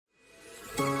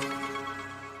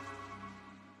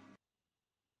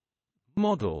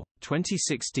Model: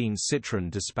 2016 Citroen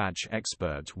Dispatch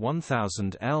Expert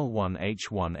 1000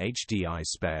 L1H1 Hdi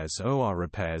Spares OR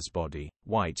Repairs Body,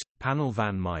 white, panel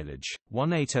van mileage,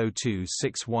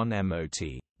 180261 MOT,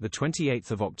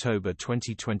 28 October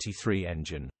 2023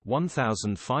 Engine,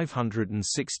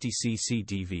 1560 cc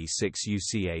DV6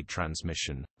 UCA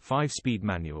transmission, 5-speed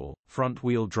manual,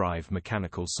 front-wheel drive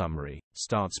mechanical summary,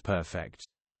 starts perfect.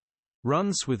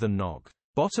 Runs with a knock.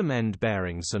 Bottom end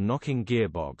bearings are knocking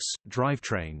gearbox,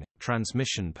 drivetrain,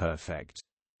 transmission perfect.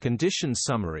 Condition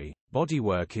summary: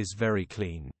 bodywork is very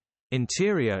clean.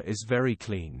 Interior is very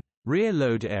clean. Rear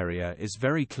load area is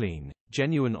very clean,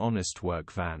 genuine honest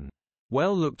work van.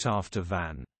 Well looked after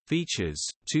van. Features: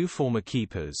 2 former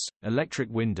keepers, electric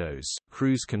windows,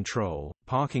 cruise control,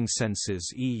 parking sensors,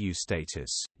 EU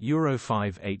status, Euro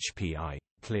 5 HPI,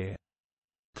 clear.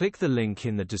 Click the link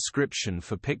in the description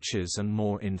for pictures and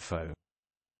more info.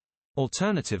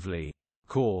 Alternatively,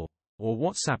 call or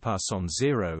WhatsApp us on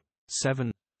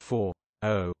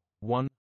 07401